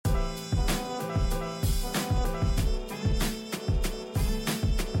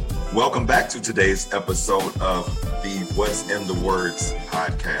Welcome back to today's episode of the What's in the Words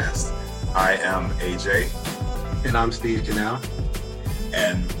podcast. I am AJ. And I'm Steve Canal.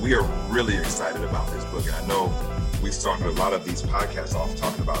 And we are really excited about this book. And I know we started a lot of these podcasts off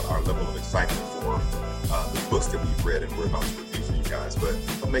talking about our level of excitement for the books that we've read and we're about to review for you guys. But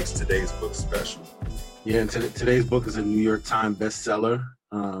what makes today's book special? Yeah, and today's book is a New York Times bestseller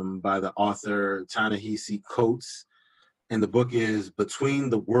by the author Ta-Nehisi Coates. And the book is Between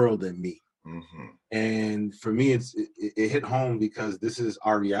the World and Me. Mm-hmm. And for me, it hit home because this is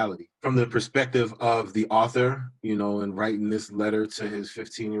our reality. From the perspective of the author, and writing this letter to his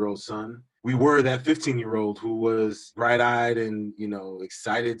 15-year-old son, we were that 15-year-old who was bright-eyed and,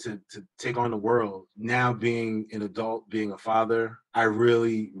 excited to take on the world. Now being an adult, being a father, I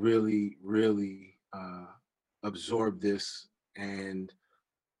really, really, really absorbed this and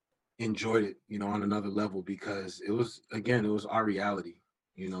enjoyed it, on another level because it was our reality.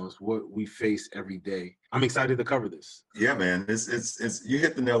 It's what we face every day. I'm excited to cover this. Yeah, man, it's you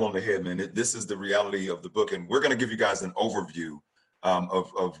hit the nail on the head, man. This is the reality of the book, and we're going to give you guys an overview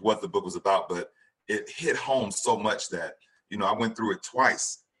of what the book was about. But it hit home so much that I went through it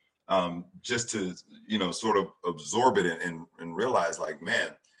twice just to sort of absorb it and realize, like, man,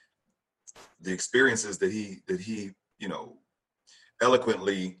 the experiences that he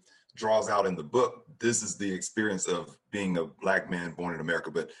eloquently draws out in the book. This is the experience of being a Black man born in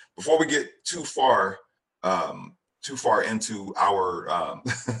America. But before we get too far into our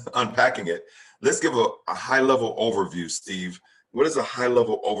unpacking it, let's give a high-level overview. Steve, what is a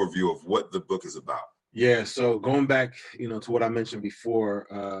high-level overview of what the book is about? Yeah, so going back, to what I mentioned before,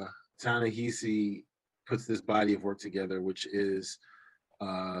 Ta-Nehisi puts this body of work together, which is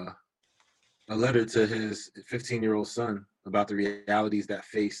a letter to his 15-year-old son about the realities that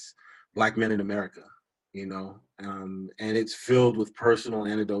face Black men in America, and it's filled with personal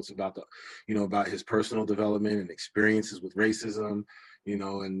anecdotes about about his personal development and experiences with racism,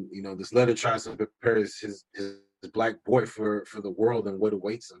 and this letter tries to prepare his Black boy for the world and what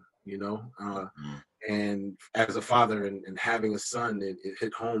awaits him, and as a father and having a son, it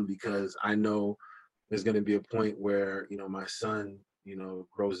hit home because I know there's going to be a point where, my son,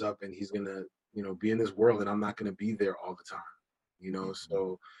 grows up and he's going to, be in this world and I'm not going to be there all the time,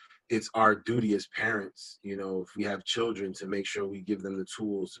 so it's our duty as parents, if we have children, to make sure we give them the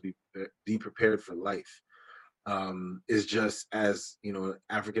tools to be prepared for life. Is just as,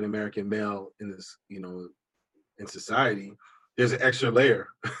 African-American male in this, in society, there's an extra layer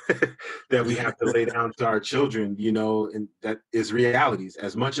that we have to lay down to our children, and that is realities.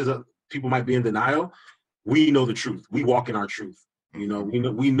 As much as people might be in denial, we know the truth. We walk in our truth. We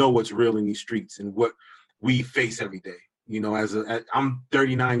know what's real in these streets and what we face every day. I'm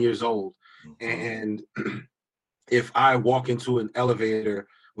 39 years old, and if I walk into an elevator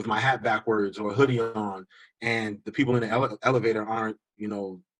with my hat backwards or a hoodie on, and the people in the elevator aren't,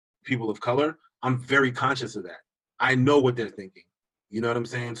 people of color, I'm very conscious of that. I know what they're thinking. You know what I'm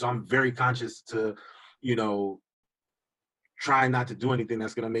saying? So I'm very conscious to, try not to do anything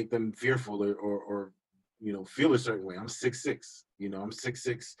that's going to make them fearful or feel a certain way. I'm 6'6", I'm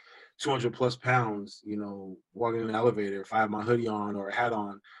 6'6", 200 plus pounds, walking in an elevator. If I have my hoodie on or a hat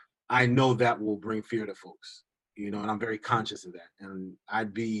on, I know that will bring fear to folks, and I'm very conscious of that. And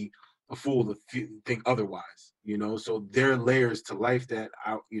I'd be a fool to think otherwise, so there are layers to life that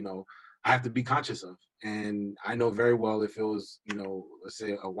I have to be conscious of. And I know very well if it was, let's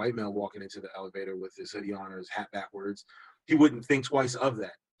say a white male walking into the elevator with his hoodie on or his hat backwards, he wouldn't think twice of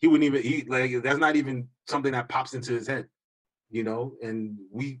that. He wouldn't even, that's not even something that pops into his head, and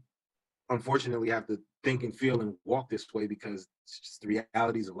we unfortunately have to think and feel and walk this way because it's just the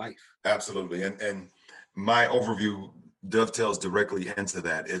realities of life. Absolutely. And my overview dovetails directly into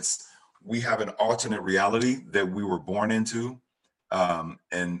that. We have an alternate reality that we were born into.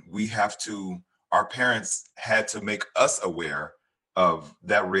 And our parents had to make us aware of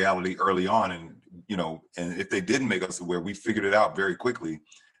that reality early on. And, and if they didn't make us aware, we figured it out very quickly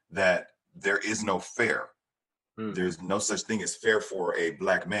that there is no fair. There's no such thing as fair for a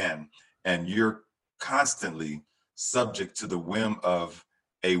Black man. And you're constantly subject to the whim of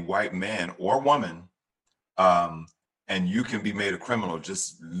a white man or woman. And you can be made a criminal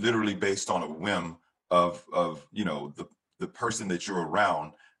just literally based on a whim of the person that you're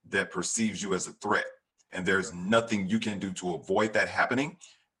around that perceives you as a threat. And there's nothing you can do to avoid that happening.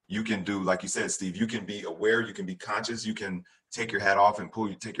 You can do, like you said, Steve, you can be aware, you can be conscious, you can take your hat off and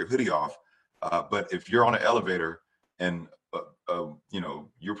take your hoodie off. But if you're on an elevator and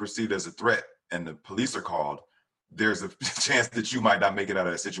you're perceived as a threat and the police are called, there's a chance that you might not make it out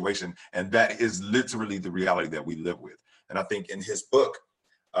of that situation. And that is literally the reality that we live with. And I think in his book,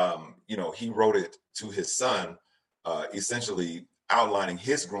 He wrote it to his son, essentially outlining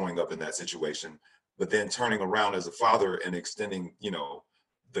his growing up in that situation, but then turning around as a father and extending,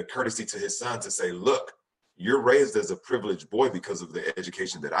 the courtesy to his son to say, look, you're raised as a privileged boy because of the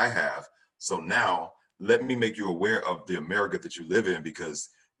education that I have. So now let me make you aware of the America that you live in, because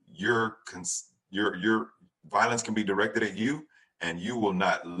your violence can be directed at you, and you will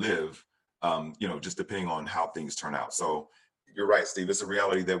not live, just depending on how things turn out. So you're right, Steve. It's a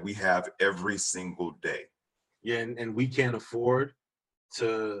reality that we have every single day. Yeah, and we can't afford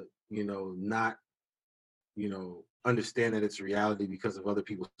to, not, understand that it's a reality because of other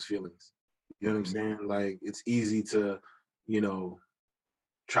people's feelings. You know what I'm saying? Like, it's easy to,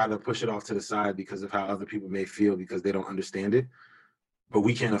 try to push it off to the side because of how other people may feel because they don't understand it. But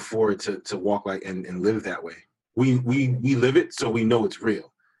we can't afford to walk like and live that way. We live it, so we know it's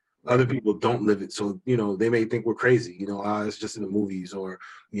real. Other people don't live it, so they may think we're crazy. It's just in the movies, or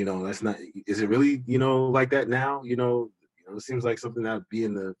that's not. Is it really like that now? It seems like something that would be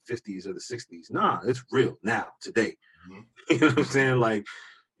in the 50s or the 60s. Nah, it's real now, today. You know what I'm saying? Like,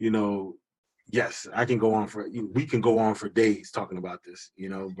 yes, I can go on we can go on for days talking about this.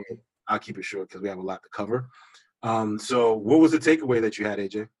 But I'll keep it short because we have a lot to cover. So what was the takeaway that you had,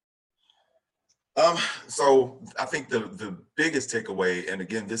 AJ? So I think the biggest takeaway, and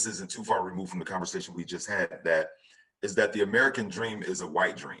again, this isn't too far removed from the conversation we just had, is that the American dream is a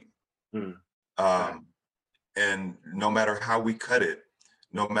white dream. And no matter how we cut it,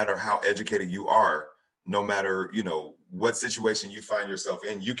 no matter how educated you are, no matter, what situation you find yourself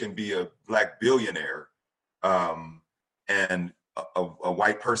in, you can be a Black billionaire, and a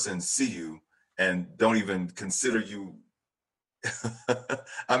white person see you and don't even consider you.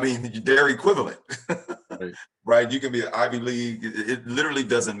 I mean, they're equivalent, right? You can be an Ivy League. It literally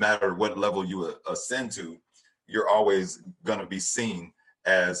doesn't matter what level you ascend to. You're always going to be seen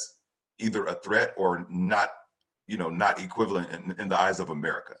as either a threat or not, not equivalent in the eyes of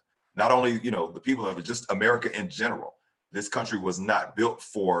America. Not only, the people of it, just America in general. This country was not built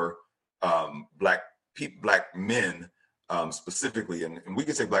for Black men specifically. And we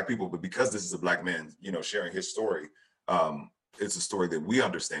can say Black people, but because this is a Black man, sharing his story, it's a story that we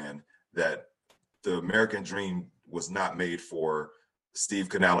understand, that the American dream was not made for Steve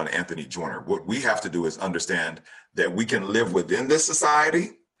Canal and Anthony Joyner. What we have to do is understand that we can live within this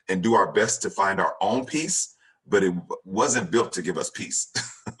society and do our best to find our own peace, but it wasn't built to give us peace.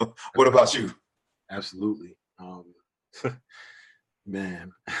 What about you? Absolutely.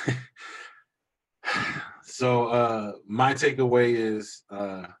 Man. So my takeaway is,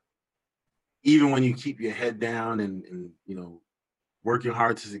 even when you keep your head down and working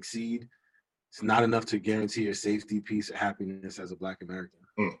hard to succeed, it's not enough to guarantee your safety, peace, or happiness as a Black American.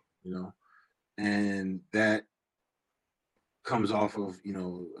 And that comes off of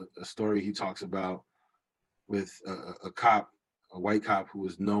a story he talks about with a white cop who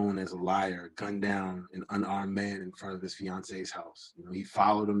was known as a liar, gunned down an unarmed man in front of his fiance's house. He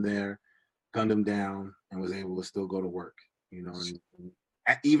followed him there, gunned him down, and was able to still go to work.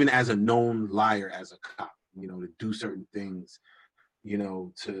 And even as a known liar, as a cop, to do certain things,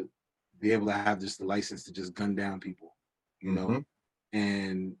 to be able to have just the license to just gun down people,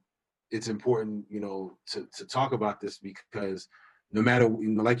 and it's important, to talk about this, because no matter,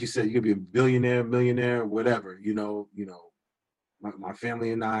 like you said, you could be a billionaire, millionaire, whatever, my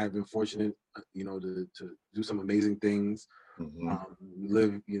family and I have been fortunate, to do some amazing things. We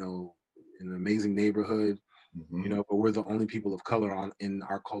live, in an amazing neighborhood, but we're the only people of color in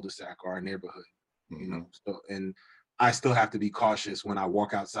our cul-de-sac or our neighborhood, so, and I still have to be cautious when I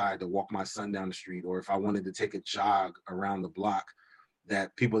walk outside to walk my son down the street, or if I wanted to take a jog around the block,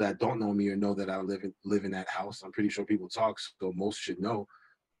 that people that don't know me or know that I live in that house, I'm pretty sure people talk, so most should know,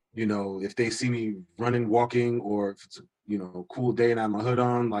 if they see me running, walking, or if it's a cool day and I have my hood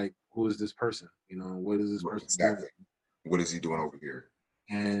on, like, who is this person? What is this person doing? What is he doing over here?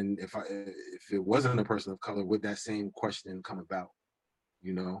 And if it wasn't a person of color, would that same question come about?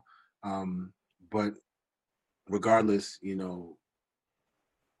 But regardless,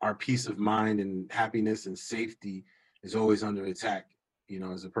 our peace of mind and happiness and safety is always under attack,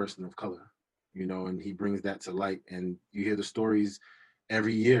 as a person of color, and he brings that to light. And you hear the stories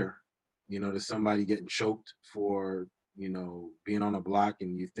every year, there's somebody getting choked for, being on a block,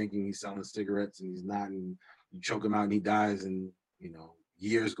 and you're thinking he's selling cigarettes and he's not, and you choke him out and he dies, and,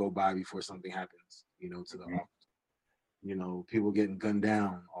 years go by before something happens, to the office. People getting gunned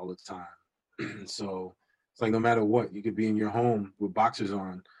down all the time. So it's like, no matter what, you could be in your home with boxers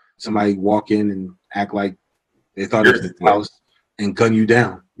on, somebody walk in and act like they thought it was the house and gun you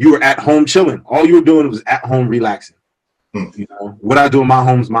down. You were at home chilling. All you were doing was at home relaxing. You know, what I do in my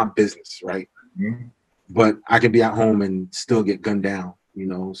home is my business, right? Mm-hmm. But I can be at home and still get gunned down, you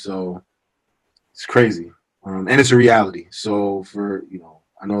know, so it's crazy. And it's a reality. So for, you know,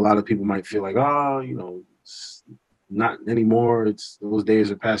 I know a lot of people might feel like, oh, you know, it's not anymore. It's those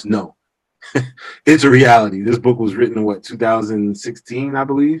days are past. No, it's a reality. This book was written in what, 2016, I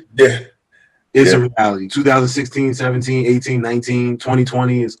believe. Yeah. It's Yeah. a reality. 2016, 17, 18, 19,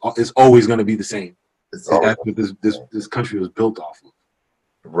 2020 is always going to be the same. It's always That's what this country was built off of.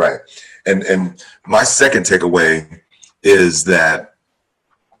 right. And my second takeaway is that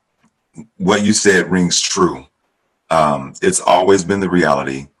what you said rings true. It's always been the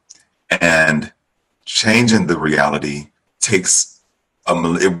reality, and changing the reality takes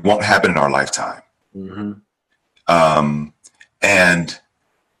it won't happen in our lifetime. Mm-hmm. And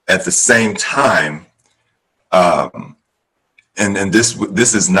at the same time, and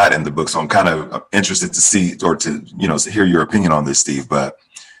this is not in the book, so I'm kind of interested to see or to to hear your opinion on this, Steve. But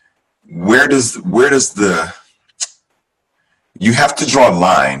where does you have to draw a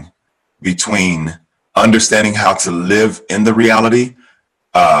line between understanding how to live in the reality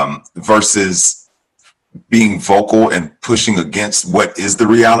versus being vocal and pushing against what is the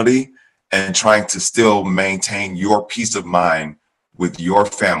reality and trying to still maintain your peace of mind with your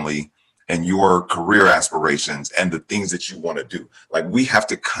family and your career aspirations and the things that you want to do. Like, we have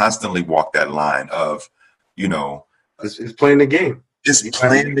to constantly walk that line of, it's playing the game. It's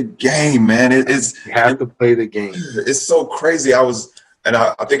playing the game, man. You have to play the game. It's so crazy. I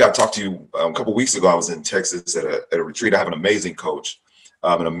think I talked to you a couple of weeks ago. I was in Texas at a retreat. I have an amazing coach,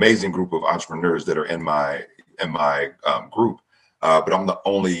 an amazing group of entrepreneurs that are in my group. But I'm the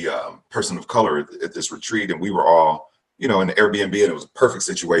only person of color at this retreat, and we were all, in the Airbnb, and it was a perfect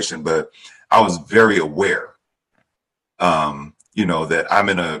situation. But I was very aware, that I'm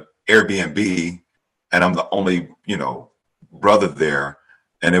in a Airbnb, and I'm the only, brother there,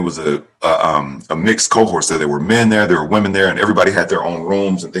 and it was a mixed cohort. So there were men there were women there, and everybody had their own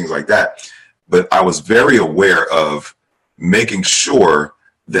rooms and things like that. But I was very aware of making sure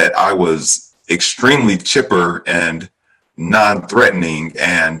that I was extremely chipper and non-threatening,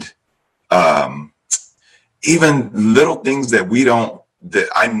 and even little things that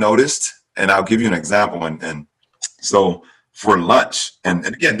I noticed. And I'll give you an example. And so for lunch, and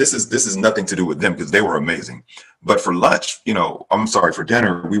again, this is nothing to do with them because they were amazing. But for lunch, for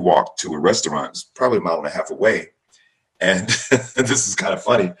dinner, we walked to a restaurant. It's probably a mile and a half away. And this is kind of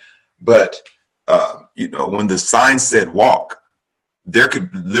funny, but when the sign said walk, there could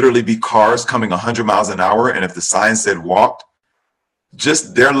literally be cars coming 100 miles an hour. And if the sign said walked,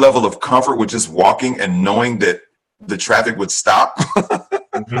 just their level of comfort with just walking and knowing that the traffic would stop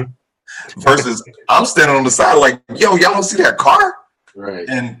Mm-hmm. versus I'm standing on the side like, yo, y'all don't see that car? Right.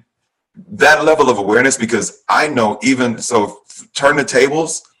 And that level of awareness, because I know, even so, turn the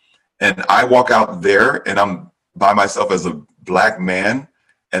tables and I walk out there and I'm by myself as a black man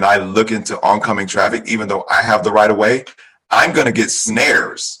and I look into oncoming traffic, even though I have the right of way, I'm going to get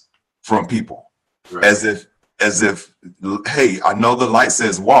snares from people. Right. as if, hey, I know the light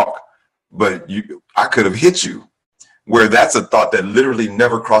says walk, but I could have hit you, where that's a thought that literally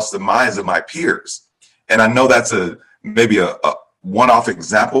never crossed the minds of my peers. And I know that's maybe a one-off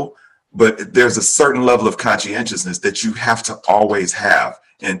example, but there's a certain level of conscientiousness that you have to always have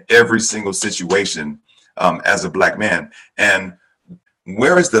in every single situation as a black man. And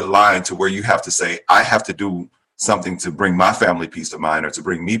where is the line to where you have to say, I have to do something to bring my family peace of mind, or to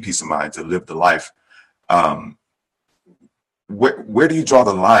bring me peace of mind to live the life? Where do you draw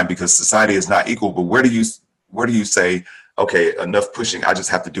the line? Because society is not equal, but where do you say, okay, enough pushing, I just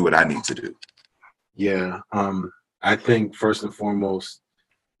have to do what I need to do? Yeah. I think first and foremost,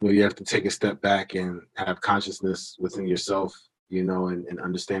 you have to take a step back and have consciousness within yourself, and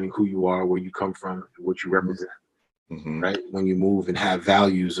understanding who you are, where you come from, what you represent, mm-hmm. right? When you move and have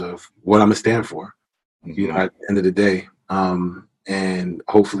values of what I'm gonna stand for, mm-hmm. At the end of the day. And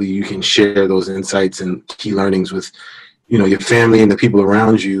hopefully you can share those insights and key learnings with, your family and the people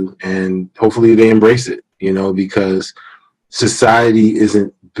around you, and hopefully they embrace it, because society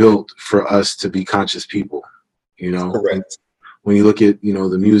isn't built for us to be conscious people, Correct. When you look at,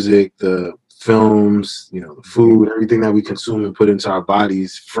 the music, the films, the food, everything that we consume and put into our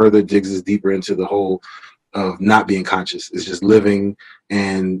bodies further digs us deeper into the hole of not being conscious. It's just living,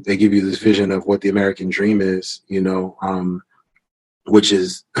 and they give you this vision of what the American dream is, which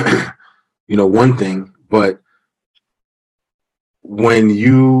is, one thing. But when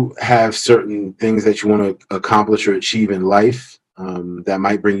you have certain things that you want to accomplish or achieve in life, that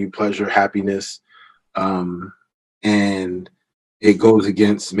might bring you pleasure, happiness, and it goes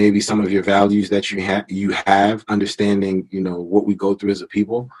against maybe some of your values that you have understanding, what we go through as a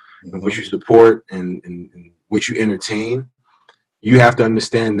people, and what you support, and what you entertain. You have to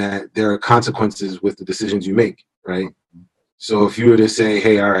understand that there are consequences with the decisions you make, right? So if you were to say,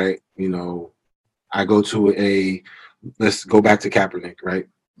 hey, all right, I go to let's go back to Kaepernick, right?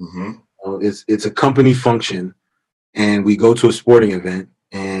 It's a company function, and we go to a sporting event,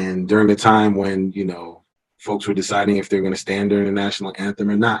 and during the time when, folks were deciding if they're going to stand during the national anthem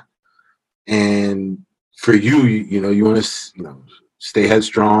or not. And for you want to, stay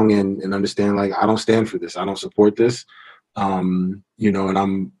headstrong and understand, like, I don't stand for this. I don't support this. And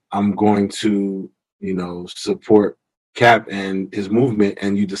I'm going to, support Cap and his movement,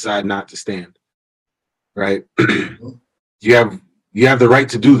 and you decide not to stand, right? you have the right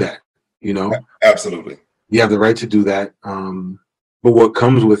to do that, Absolutely. You have the right to do that. But what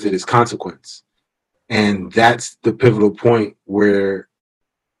comes with it is consequence. And that's the pivotal point where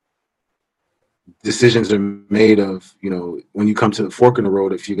decisions are made of, when you come to the fork in the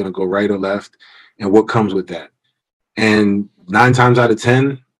road, if you're going to go right or left, and what comes with that. And 9 times out of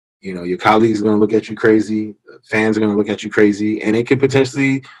 10, your colleagues are going to look at you crazy, fans are going to look at you crazy, and it could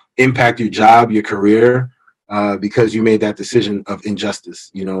potentially impact your job, your career, because you made that decision of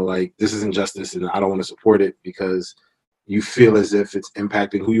injustice. Like, this is injustice, and I don't want to support it because you feel as if it's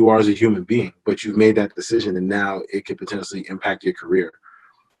impacting who you are as a human being. But you've made that decision, and now it could potentially impact your career.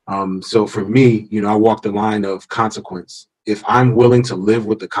 So for me, I walk the line of consequence. If I'm willing to live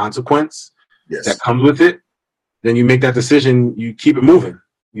with the consequence that comes with it, then you make that decision, you keep it moving,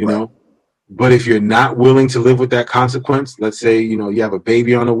 know. But if you're not willing to live with that consequence, let's say, you have a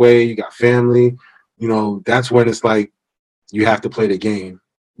baby on the way, you got family, that's when it's like you have to play the game.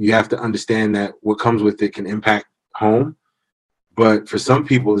 You have to understand that what comes with it can impact home. But for some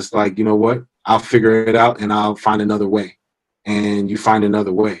people, it's like, you know what, I'll figure it out and I'll find another way. And you find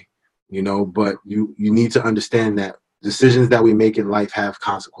another way, but you need to understand that decisions that we make in life have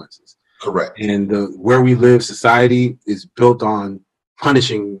consequences. Correct. And where we live, society is built on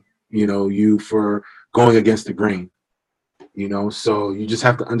punishing, you for going against the grain, so you just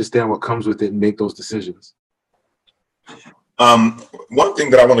have to understand what comes with it and make those decisions. One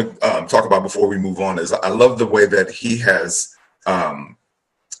thing that I want to talk about before we move on is I love the way that he has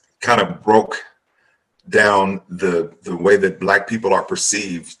kind of broke down the way that Black people are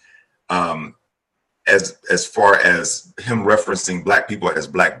perceived, as far as him referencing Black people as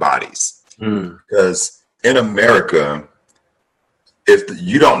Black bodies. Because in America, if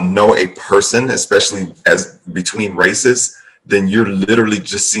you don't know a person, especially as between races, then you're literally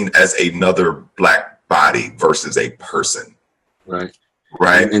just seen as another Black body versus a person. Right.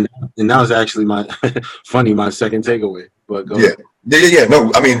 And that was actually my my second takeaway. But go ahead. Yeah.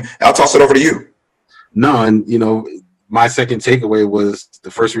 No, I mean, I'll toss it over to you. No, and my second takeaway was the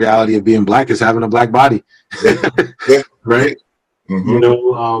first reality of being Black is having a Black body. Right.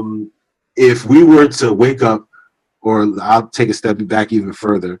 If we were to wake up, or I'll take a step back even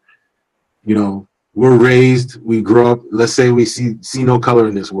further, we're raised, we grow up, let's say we see no color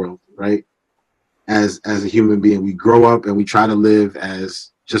in this world, right? As a human being, we grow up and we try to live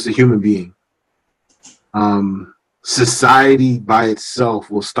as just a human being. Society by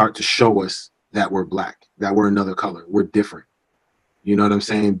itself will start to show us that we're Black, that we're another color, we're different. You know what I'm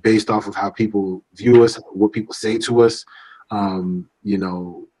saying? Based off of how people view us, what people say to us,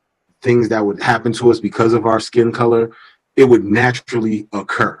 things that would happen to us because of our skin color, it would naturally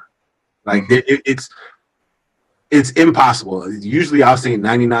occur. Like it's impossible. Usually I'll say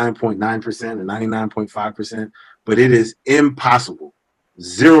 99.9% or 99.5%, but it is impossible,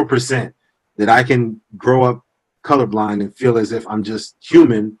 0%, that I can grow up colorblind and feel as if I'm just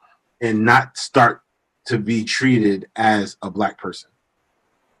human and not start to be treated as a Black person,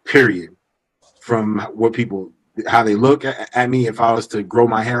 period. From what people, how they look at me, if I was to grow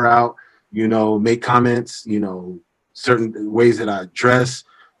my hair out, make comments, certain ways that I dress,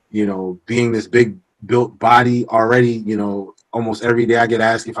 being this big built body already, almost every day I get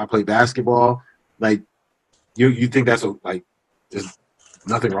asked if I play basketball. Like, you think that's there's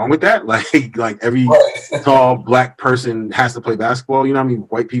nothing wrong with that? Like every tall Black person has to play basketball. You know what I mean?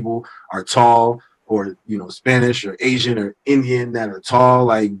 White people are tall, or Spanish or Asian or Indian that are tall.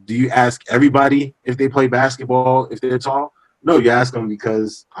 Like, do you ask everybody if they play basketball if they're tall? No, you ask them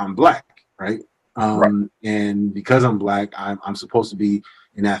because I'm Black, right? And because I'm Black, I'm supposed to be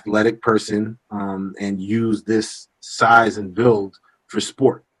an athletic person, and use this size and build for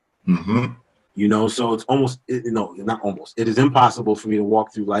sport. So it's almost, not almost, it is impossible for me to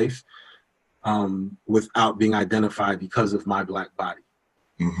walk through life without being identified because of my Black body.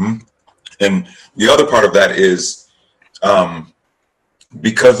 And the other part of that is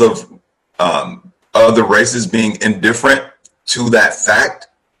because of other races being indifferent to that fact,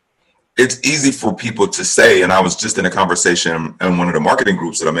 it's easy for people to say, and I was just in a conversation in one of the marketing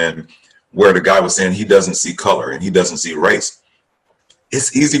groups that I'm in, where the guy was saying he doesn't see color and he doesn't see race.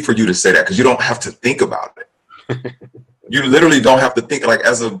 It's easy for you to say that because you don't have to think about it. You literally don't have to think, like,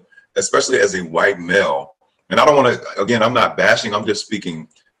 especially as a white male. And I don't want to, again, I'm not bashing, I'm just speaking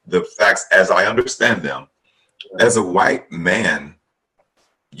the facts as I understand them. As a white man,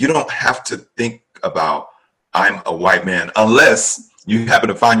 you don't have to think about, I'm a white man, unless you happen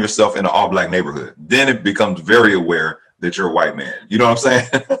to find yourself in an all black neighborhood. Then it becomes very aware that you're a white man. You know what I'm saying?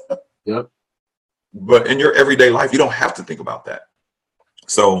 Yep. But in your everyday life, you don't have to think about that.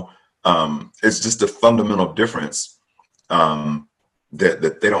 So it's just a fundamental difference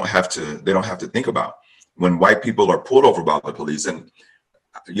that they don't have to think about. When white people are pulled over by the police, and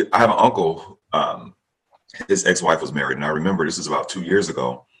I have an uncle, his ex-wife was married, and I remember this is about 2 years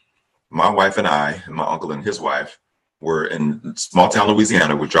ago. My wife and I, and my uncle and his wife, were in small town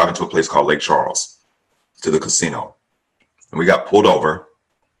Louisiana. We're driving to a place called Lake Charles, to the casino, and we got pulled over.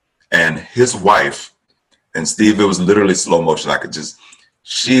 And his wife, and Steve, it was literally slow motion.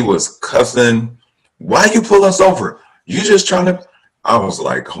 She was cussing. Why you pull us over? You just trying to. I was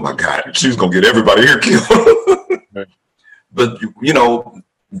like, oh my God, she's gonna get everybody here killed. Right. But you know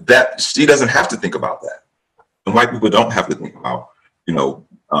that she doesn't have to think about that, and white people don't have to think about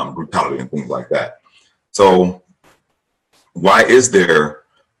brutality and things like that. So why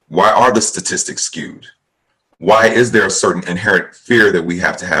are the statistics skewed? Why is there a certain inherent fear that we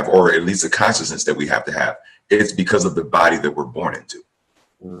have to have, or at least a consciousness that we have to have? It's because of the body that we're born into.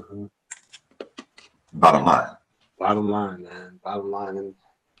 Mm-hmm. Bottom line. Bottom line, man. Bottom line.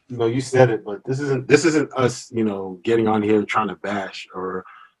 And you said it, but this isn't us, getting on here trying to bash, or,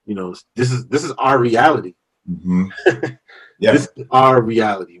 this is our reality. Mm-hmm. Yeah. This is our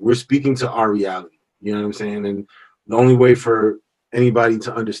reality. We're speaking to our reality. You know what I'm saying? And the only way for anybody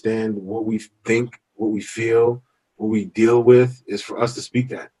to understand what we think, what we feel, what we deal with, is for us to speak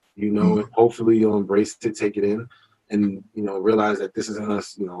that, mm-hmm. And hopefully you'll embrace it, take it in, and, realize that this isn't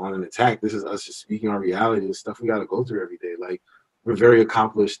us, on an attack. This is us just speaking our reality, the stuff we got to go through every day. Like, we're very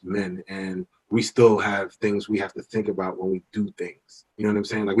accomplished men, and we still have things we have to think about when we do things. You know what I'm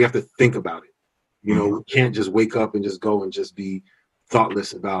saying? Like, we have to think about it. Mm-hmm. We can't just wake up and just go and just be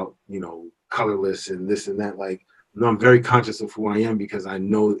thoughtless about, colorless and this and that. Like, no, I'm very conscious of who I am, because I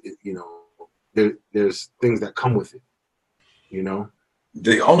know, there's things that come with it,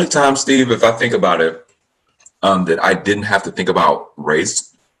 The only time, Steve, if I think about it, that I didn't have to think about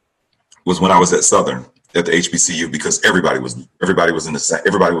race was when I was at Southern at the HBCU, because everybody was in the same,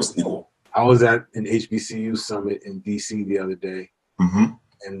 everybody was equal. I was at an HBCU summit in DC the other day, mm-hmm.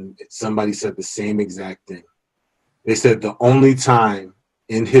 and somebody said the same exact thing. They said the only time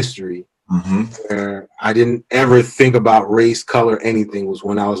in history mm-hmm. where I didn't ever think about race, color, anything was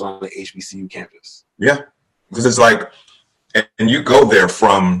when I was on the HBCU campus. Yeah, because it's like, and you go there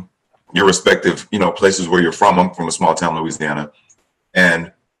from your respective, places where you're from. I'm from a small town, Louisiana,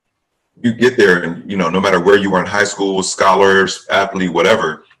 and you get there, and no matter where you were in high school, scholars, athlete,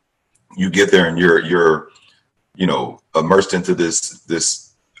 whatever, you get there and you're immersed into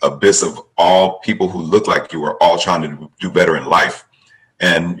this abyss of all people who look like you are all trying to do better in life.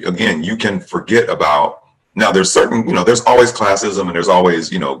 And again, you can forget about, now there's certain, there's always classism and there's always,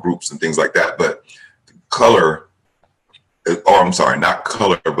 groups and things like that, but color, or I'm sorry, not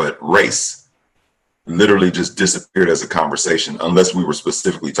color, but race literally just disappeared as a conversation, unless we were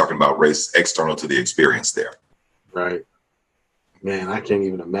specifically talking about race external to the experience there. Right. Man, I can't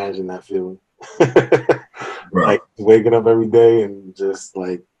even imagine that feeling. Right. Like waking up every day and just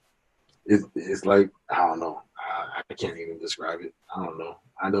like, it's like, I don't know. I can't even describe it. I don't know.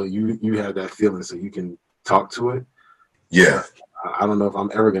 I know you have that feeling, so you can talk to it. Yeah. I don't know if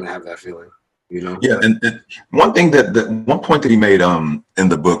I'm ever going to have that feeling. Yeah, and one thing one point that he made in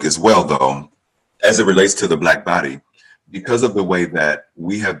the book as well, though, as it relates to the Black body, because of the way that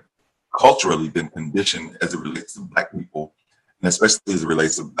we have culturally been conditioned as it relates to Black people, and especially as it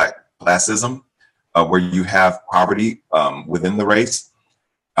relates to Black classism, where you have poverty within the race,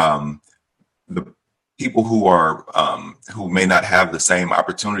 the people who may not have the same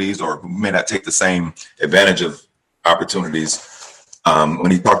opportunities, or who may not take the same advantage of opportunities. When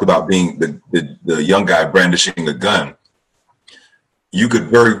he talked about being the young guy brandishing a gun, you could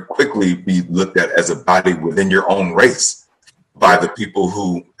very quickly be looked at as a body within your own race by the people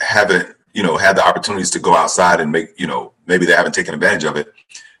who haven't, had the opportunities to go outside and make, maybe they haven't taken advantage of it,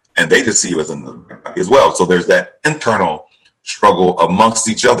 and they just see you as well. So there's that internal struggle amongst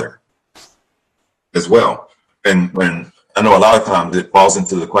each other as well. And when I know a lot of times it falls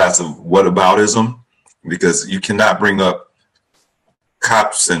into the class of whataboutism, because you cannot bring up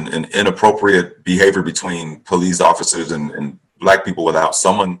cops and inappropriate behavior between police officers and black people without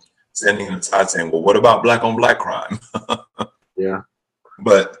someone standing aside saying, well, what about black on black crime? Yeah.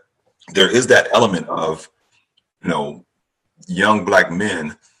 But there is that element of, you know, young black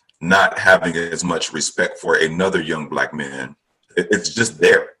men not having as much respect for another young black man. It's just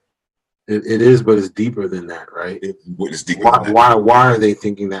there. It is, but it's deeper than that, right? It's deeper than that. Why are they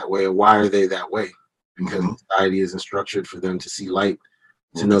thinking that way? Why are they that way? Because society isn't structured for them to see light,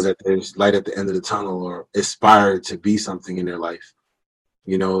 to know that there's light at the end of the tunnel, or aspire to be something in their life.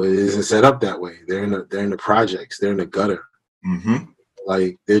 You know, it isn't set up that way. They're in the projects. They're in the gutter.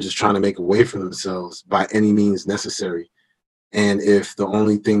 Like, they're just trying to make a way for themselves by any means necessary. And if the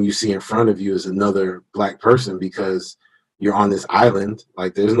only thing you see in front of you is another black person because you're on this island,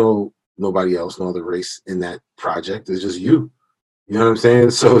 like, there's nobody else, no other race in that project. It's just you. You know what I'm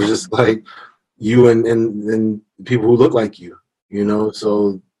saying? So it's just like you and people who look like you, you know?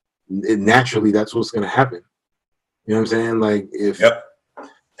 So naturally, that's what's going to happen. You know what I'm saying? Like, if... Yep.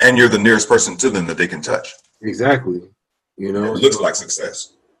 And you're the nearest person to them that they can touch. Exactly. You know? It looks like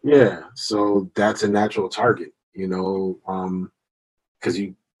success. Yeah. So that's a natural target, you know, because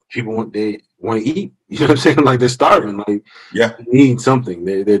people want to eat. You know what I'm saying? Like, they're starving. Like, yeah, they need something.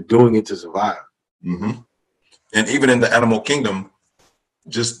 They're doing it to survive. And even in the animal kingdom,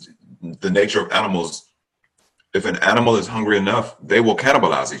 just the nature of animals, if an animal is hungry enough, they will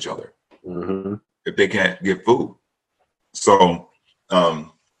cannibalize each other if they can't get food. So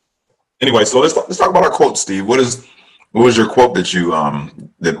anyway, so let's talk about our quote, Steve. What was your quote that you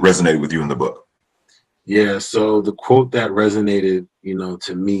that resonated with you in the book? Yeah, so the quote that resonated, you know,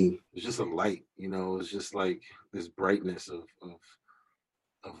 to me, was just a light. You know, it was just like this brightness of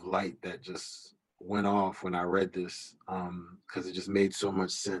light that just went off when I read this, because it just made so much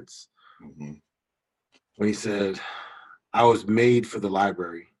sense. When he said, "I was made for the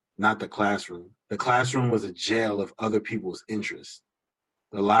library, not the classroom. The classroom was a jail of other people's interests.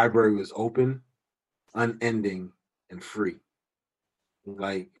 The library was open, unending, and free."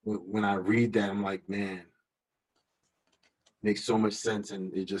 Like, when I read that, I'm like, man, makes so much sense,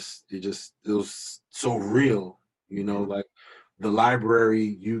 and it was so real, you know. Like, the library,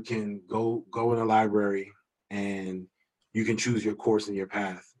 you can go in a library and you can choose your course and your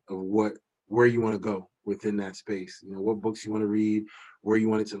path of where you want to go within that space. You know, what books you want to read, where you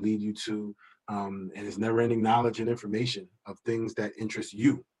want it to lead you to, and it's never-ending knowledge and information of things that interest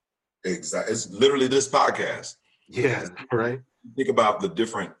you. Exactly. It's literally this podcast. Yeah, right. Think about the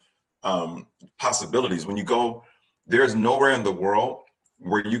different possibilities. When you go, there's nowhere in the world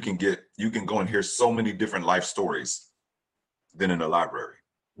where you can go and hear so many different life stories than in a library.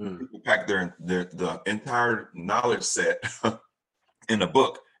 People pack the entire knowledge set in a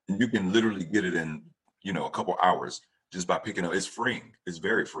book, and you can literally get it in, you know, a couple hours just by picking up. It's freeing. It's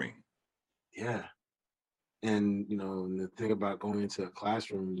very freeing. Yeah. And, you know, and the thing about going into a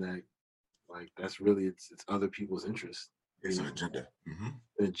classroom, that, like, that's really, it's other people's interests. It's an agenda.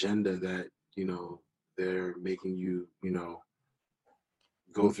 An agenda that, you know, they're making you, you know,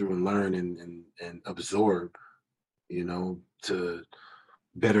 go through and learn and absorb, you know, to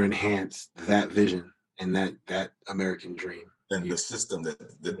better enhance that vision and that American dream. And the system that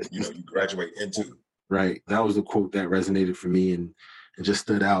you know, you graduate into. Right. That was the quote that resonated for me and just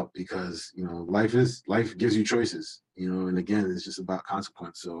stood out, because, you know, life gives you choices, you know, and again, it's just about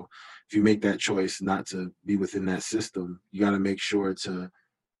consequence. So if you make that choice not to be within that system, you got to make sure to,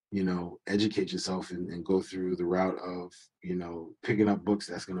 you know, educate yourself and go through the route of, you know, picking up books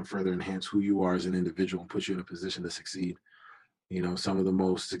that's going to further enhance who you are as an individual and put you in a position to succeed. You know, some of the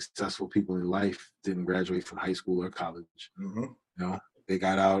most successful people in life didn't graduate from high school or college. You know, they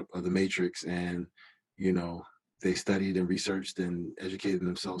got out of the matrix and, you know, they studied and researched and educated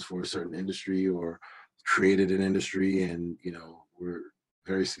themselves for a certain industry or created an industry, and, you know, were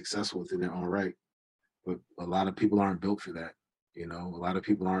very successful within their own right. But a lot of people aren't built for that. You know, a lot of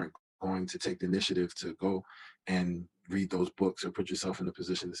people aren't going to take the initiative to go and read those books or put yourself in a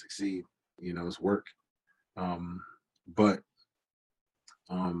position to succeed. You know, it's work. But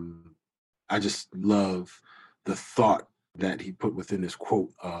I just love the thought that he put within this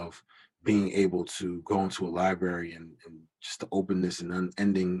quote of being able to go into a library and just the openness and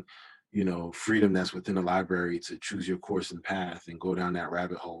unending, you know, freedom that's within a library to choose your course and path and go down that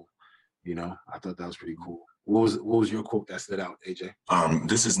rabbit hole. You know, I thought that was pretty cool. What was your quote that stood out, AJ?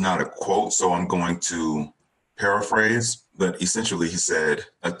 This is not a quote, so I'm going to paraphrase, but essentially he said,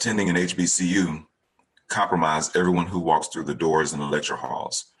 attending an HBCU compromise everyone who walks through the doors in the lecture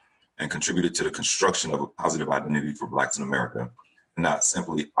halls. and contributed to the construction of a positive identity for Blacks in America, and not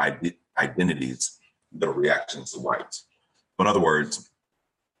simply identities that are reactions to whites. In other words,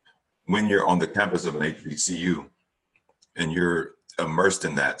 when you're on the campus of an HBCU and you're immersed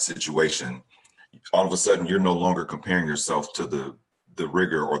in that situation, all of a sudden you're no longer comparing yourself to the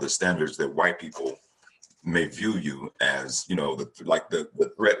rigor or the standards that white people may view you as.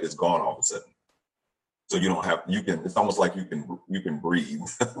 The threat is gone all of a sudden. So it's almost like you can breathe.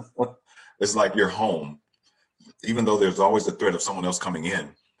 It's like you're home. Even though there's always the threat of someone else coming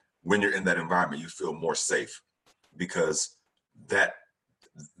in, when you're in that environment, you feel more safe because that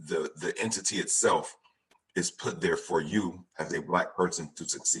the entity itself is put there for you as a Black person to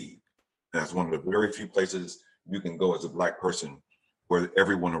succeed. And that's one of the very few places you can go as a Black person where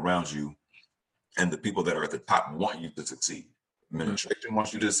everyone around you and the people that are at the top want you to succeed. Administration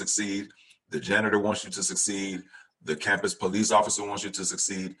wants you to succeed. The janitor wants you to succeed. The campus police officer wants you to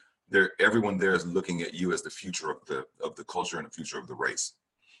succeed. Everyone there is looking at you as the future of the culture and the future of the race.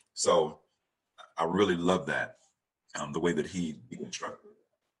 So I really love that, the way that he constructed.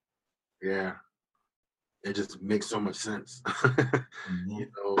 Yeah, it just makes so much sense.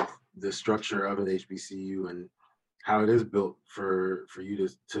 Mm-hmm. The structure of an HBCU and how it is built for you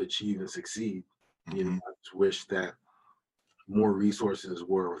to achieve and succeed. Mm-hmm. I just wish that more resources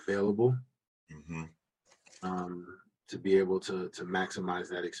were available. Mm-hmm. To be able to maximize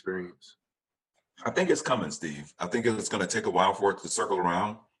that experience. I think it's coming, Steve. I think it's going to take a while for it to circle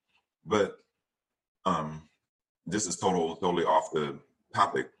around, but this is totally off the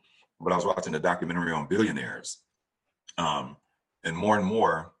topic. But I was watching a documentary on billionaires, and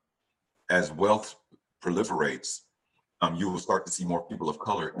more as wealth proliferates, you will start to see more people of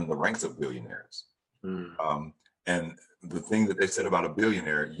color in the ranks of billionaires. And the thing that they said about a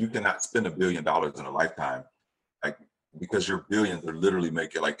billionaire, you cannot spend $1 billion in a lifetime, because your billions are literally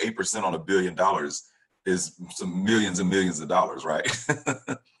making 8% on $1 billion is some millions and millions of dollars, right?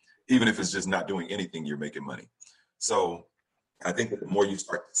 Even if it's just not doing anything, you're making money. So I think that the more you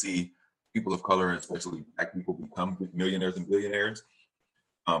start to see people of color, especially Black people, become millionaires and billionaires,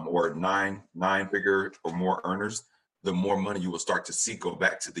 or nine-figure or more earners, the more money you will start to see go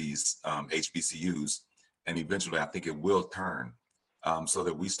back to these HBCUs. And eventually, I think it will turn, so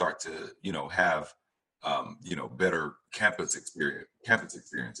that we start to, have, better campus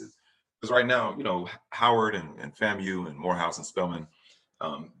experiences. Because right now, Howard and FAMU and Morehouse and Spelman,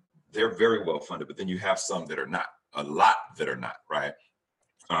 they're very well funded, but then you have some that are not, a lot that are not, right?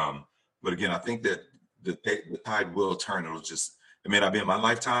 But again, I think that the tide will turn. It may not be in my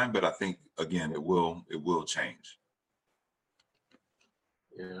lifetime, but I think, again, it will change.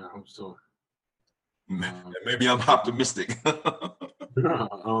 Yeah, I hope so. Maybe I'm optimistic.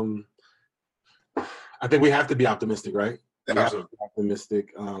 I think we have to be optimistic, right? We Absolutely. have to be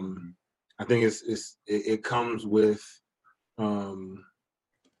optimistic. I think it comes with a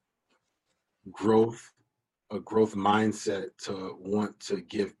growth mindset to want to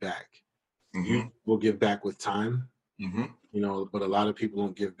give back. Mm-hmm. You will give back with time, mm-hmm. But a lot of people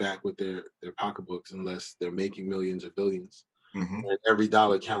don't give back with their pocketbooks unless they're making millions or billions. Mm-hmm. And every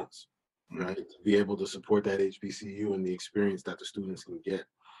dollar counts, mm-hmm. right? To be able to support that HBCU and the experience that the students can get,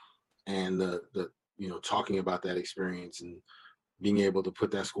 and the talking about that experience and being able to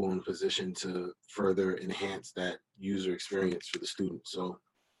put that school in a position to further enhance that user experience for the students. So,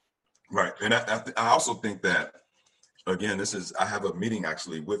 right, and I also think that, again, I have a meeting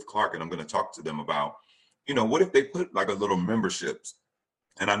actually with Clark, and I'm going to talk to them about, what if they put a little memberships,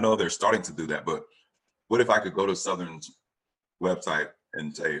 and I know they're starting to do that, but what if I could go to Southern's website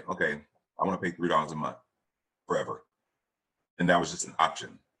and say, okay, I want to pay $3 a month forever, and that was just an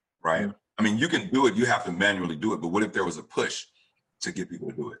option, right? Yeah. I mean, you can do it, you have to manually do it, but what if there was a push to get people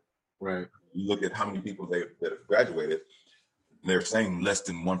to do it? Right. You look at how many people that have graduated, they're saying less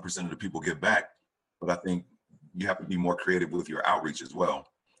than 1% of the people give back, but I think you have to be more creative with your outreach as well.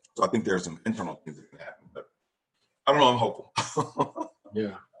 So I think there are some internal things that can happen, but I don't know, I'm hopeful.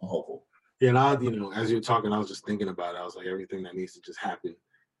 Yeah. I'm hopeful. Yeah, and as you're talking, I was just thinking about it. I was like, everything that needs to just happen,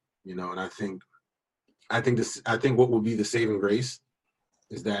 and I think what will be the saving grace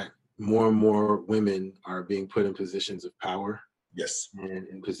is that more and more women are being put in positions of power. Yes. And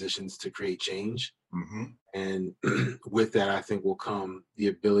in positions to create change. Mm-hmm. And with that, I think will come the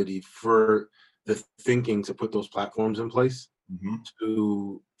ability for the thinking to put those platforms in place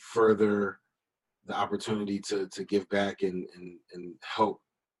to further the opportunity to give back and help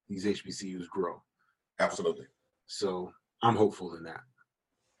these HBCUs grow. Absolutely. So I'm hopeful in that.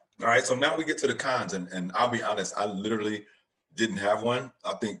 All right, so now we get to the cons, and I'll be honest, I literally didn't have one.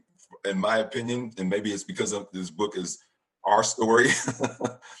 I think, in my opinion, and maybe it's because of this book is our story,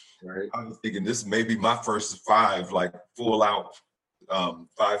 Right. I was thinking this may be my first 5, like full out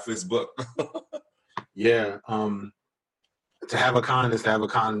 5 fist book. Yeah. To have a con is to have a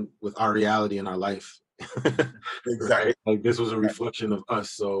con with our reality in our life. Exactly. Right? Like this was a reflection of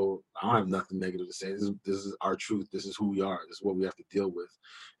us. So I don't have nothing negative to say. This is our truth. This is who we are. This is what we have to deal with.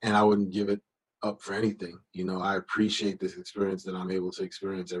 And I wouldn't give it up for anything. You know, I appreciate this experience that I'm able to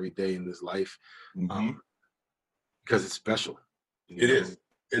experience every day in this life. Mm-hmm. Because it's special. It is.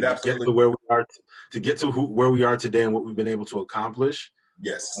 It absolutely. Get to where we are, to get to where we are today and what we've been able to accomplish.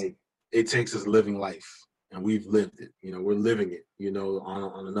 Yes. Like, it takes us living life, and we've lived it. You know, we're living it. You know,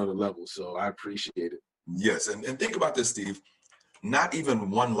 on another level. So I appreciate it. Yes, and think about this, Steve. Not even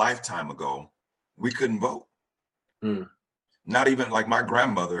one lifetime ago, we couldn't vote. Not even like my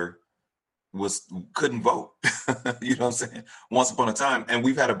grandmother couldn't vote. You know what I'm saying? Once upon a time, and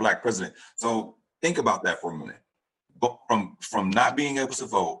we've had a Black president. So think about that for a minute. But from not being able to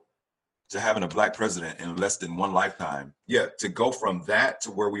vote to having a Black president in less than one lifetime, yeah, to go from that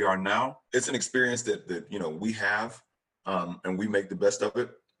to where we are now, it's an experience that you know we have, and we make the best of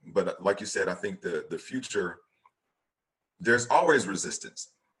it. But like you said, I think the future, there's always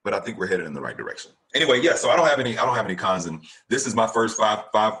resistance, but I think we're headed in the right direction. Anyway, yeah. So I don't have any cons, and this is my first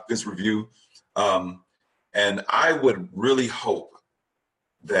five this review, and I would really hope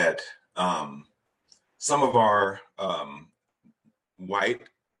that some of our white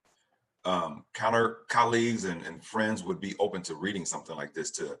counter colleagues and friends would be open to reading something like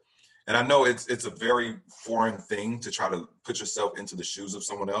this too. And I know it's a very foreign thing to try to put yourself into the shoes of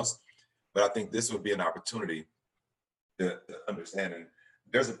someone else, but I think this would be an opportunity to understand. And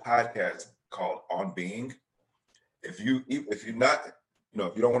there's a podcast called On Being. If you not, you know,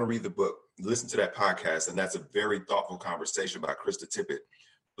 if you don't want to read the book, listen to that podcast, and that's a very thoughtful conversation by Krista Tippett,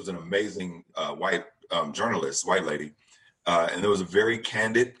 who's an amazing white journalist, white lady, and there was a very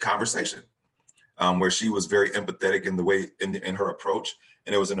candid conversation where she was very empathetic in the way in her approach.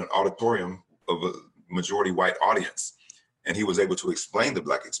 And it was in an auditorium of a majority white audience. And he was able to explain the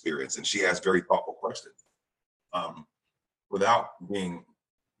Black experience. And she asked very thoughtful questions without being,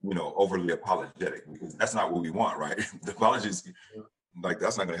 you know, overly apologetic, because that's not what we want, right? The apologies, like,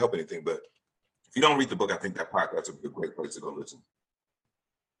 that's not going to help anything. But if you don't read the book, I think that podcast would be a great place to go listen.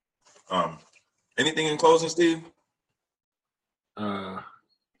 Anything in closing, Steve? All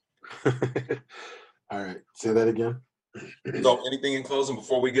right. Say that again. So anything in closing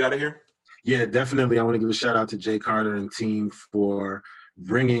before we get out of here? Yeah, definitely. I want to give a shout out to Jay Carter and team for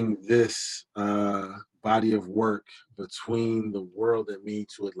bringing this body of work between the world and me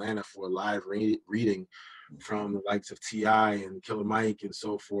to Atlanta for a live reading from the likes of T.I. and Killer Mike and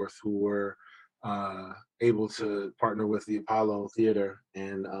so forth, who were able to partner with the Apollo Theater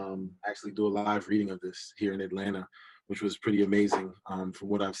and actually do a live reading of this here in Atlanta, which was pretty amazing. From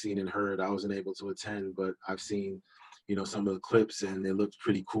what I've seen and heard, I wasn't able to attend, but I've seen, you know, some of the clips and it looked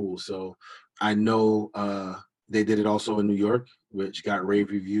pretty cool. So I know they did it also in New York, which got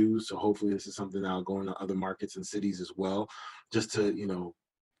rave reviews. So hopefully this is something that'll go into other markets and cities as well, just to, you know,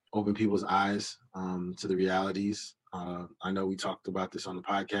 open people's eyes to the realities. I know we talked about this on the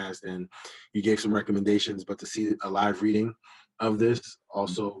podcast and you gave some recommendations, but to see a live reading of this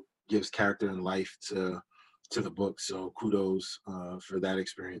also gives character and life to the book. So kudos for that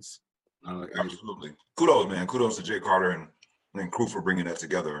experience. Absolutely. Kudos, man. Kudos to Jay Carter and crew for bringing that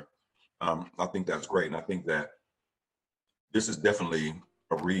together. I think that's great. And I think that this is definitely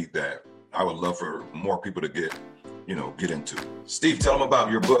a read that I would love for more people to get into. Steve, tell them about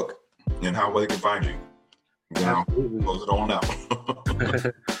your book and how they can find you. Close it on now.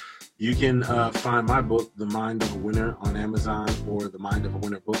 You can find my book, The Mind of a Winner, on Amazon or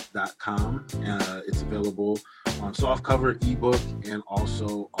themindofawinnerbook.com. It's available on softcover, ebook, and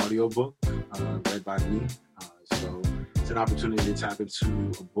also audiobook, read by me. So it's an opportunity to tap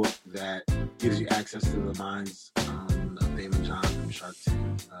into a book that gives you access to the minds of Damon John from Shark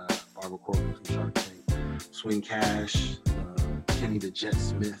Tank, Barbara Corcoran from Shark Tank, Swing Cash, Kenny the Jet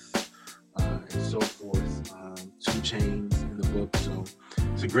Smith, and so forth. 2 Chainz in the book. So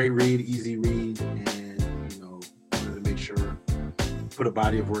it's a great read, easy read, and, you know, wanted to make sure, put a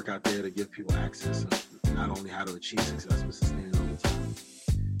body of work out there to give people access of not only how to achieve success, but sustain it over time.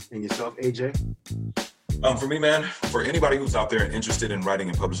 And yourself, AJ? For me, man, for anybody who's out there interested in writing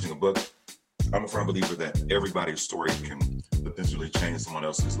and publishing a book, I'm a firm believer that everybody's story can potentially change someone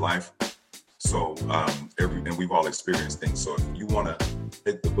else's life. So, and we've all experienced things. So if you want to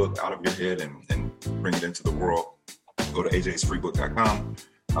take the book out of your head and bring it into the world, go to ajsfreebook.com.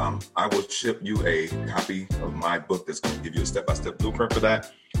 I will ship you a copy of my book that's going to give you a step-by-step blueprint for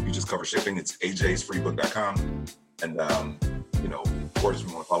that. You just cover shipping. It's ajsfreebook.com. And Of course, if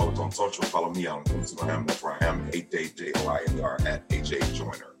you want to follow us on social, follow me on Instagram. That's where I am, JOINDR at AJ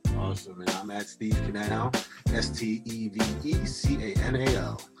Joyner. Awesome. And I'm at Steve Canal, STEVECANAL.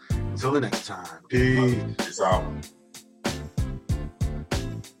 Until the next time. Peace. Peace out.